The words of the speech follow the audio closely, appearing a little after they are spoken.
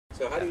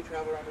So how do you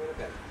travel around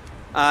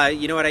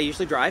Winnipeg? You know what? I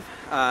usually drive.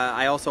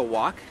 I also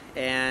walk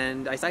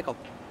and I cycle.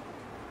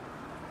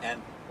 And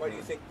why do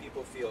you think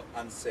people feel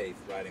unsafe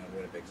riding on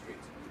Winnipeg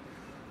streets?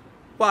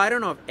 Well, I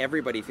don't know if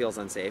everybody feels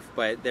unsafe,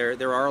 but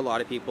there are a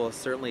lot of people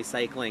certainly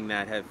cycling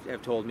that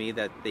have told me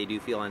that they do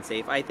feel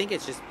unsafe. I think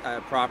it's just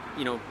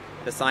the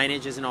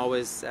signage isn't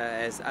always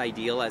as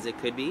ideal as it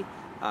could be.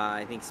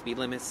 I think speed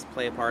limits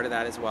play a part of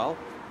that as well,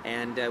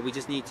 and we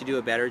just need to do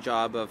a better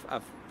job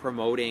of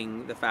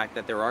promoting the fact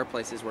that there are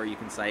places where you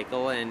can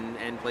cycle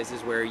and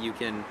places where you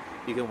can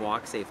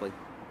walk safely.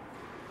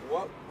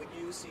 What would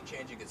you see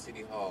changing at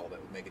City Hall that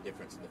would make a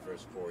difference in the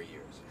first 4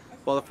 years?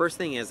 Well, the first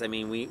thing is,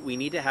 we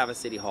need to have a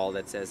City Hall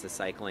that says that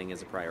cycling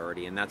is a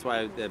priority, and that's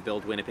why the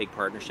Build Winnipeg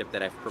partnership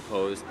that I've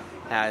proposed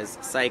has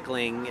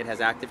cycling, it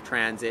has active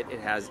transit, it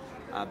has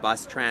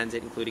bus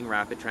transit, including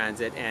rapid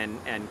transit,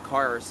 and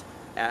cars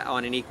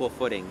on an equal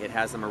footing. It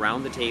has them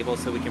around the table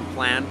so we can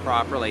plan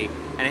properly,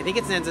 and I think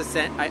it sends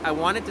I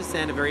wanted to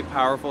send a very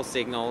powerful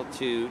signal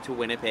to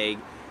Winnipeg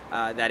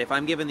that if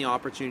I'm given the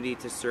opportunity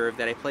to serve,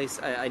 that I place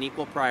an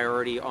equal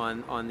priority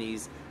on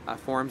these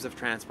forms of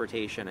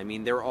transportation. I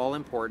mean, they're all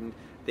important.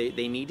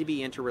 They need to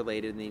be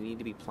interrelated and they need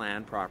to be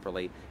planned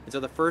properly. And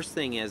so the first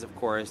thing is, of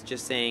course,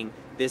 just saying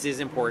this is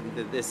important,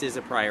 that this is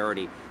a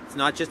priority. It's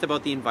not just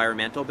about the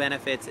environmental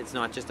benefits, it's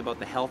not just about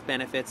the health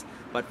benefits,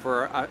 but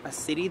for a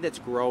city that's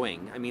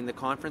growing. I mean, the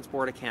Conference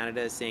Board of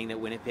Canada is saying that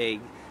Winnipeg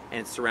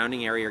and its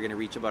surrounding area are going to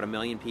reach about 1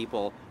 million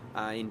people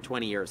in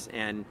 20 years.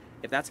 And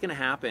if that's going to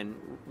happen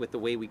with the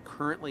way we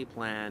currently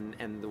plan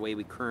and the way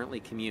we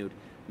currently commute,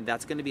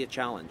 that's going to be a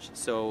challenge.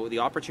 So the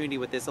opportunity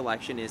with this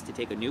election is to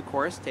take a new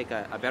course, take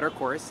a better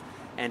course,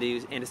 and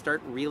to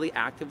start really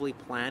actively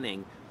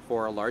planning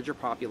for a larger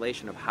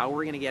population of how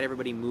we're going to get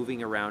everybody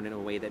moving around in a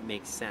way that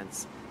makes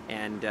sense.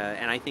 And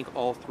I think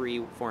all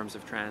three forms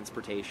of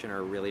transportation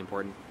are really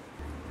important.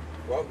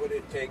 What would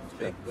it take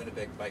to make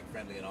Winnipeg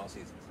bike-friendly in all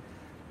seasons?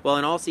 Well,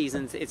 in all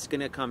seasons, it's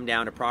going to come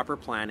down to proper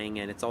planning,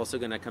 and it's also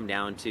going to come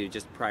down to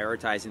just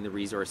prioritizing the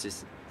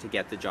resources to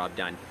get the job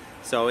done.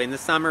 So in the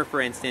summer, for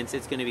instance,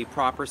 it's going to be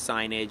proper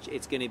signage.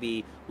 It's going to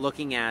be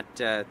looking at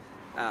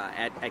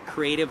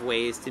creative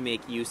ways to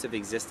make use of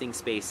existing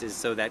spaces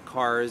so that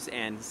cars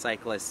and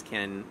cyclists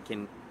can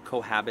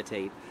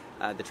cohabitate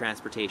the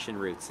transportation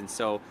routes. And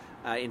so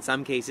in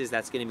some cases,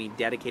 that's going to mean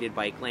dedicated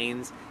bike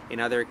lanes. In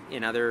other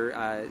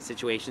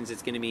situations,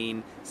 it's going to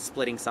mean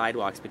splitting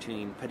sidewalks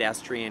between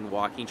pedestrian,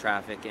 walking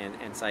traffic,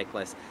 and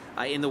cyclists.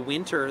 In the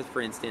winter,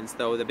 for instance,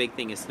 though, the big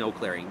thing is snow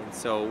clearing. And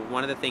so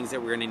one of the things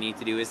that we're going to need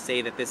to do is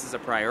say that this is a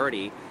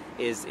priority,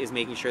 is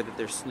making sure that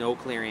there's snow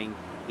clearing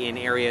in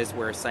areas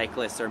where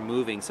cyclists are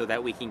moving so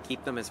that we can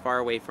keep them as far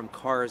away from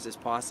cars as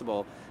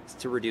possible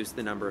to reduce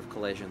the number of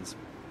collisions.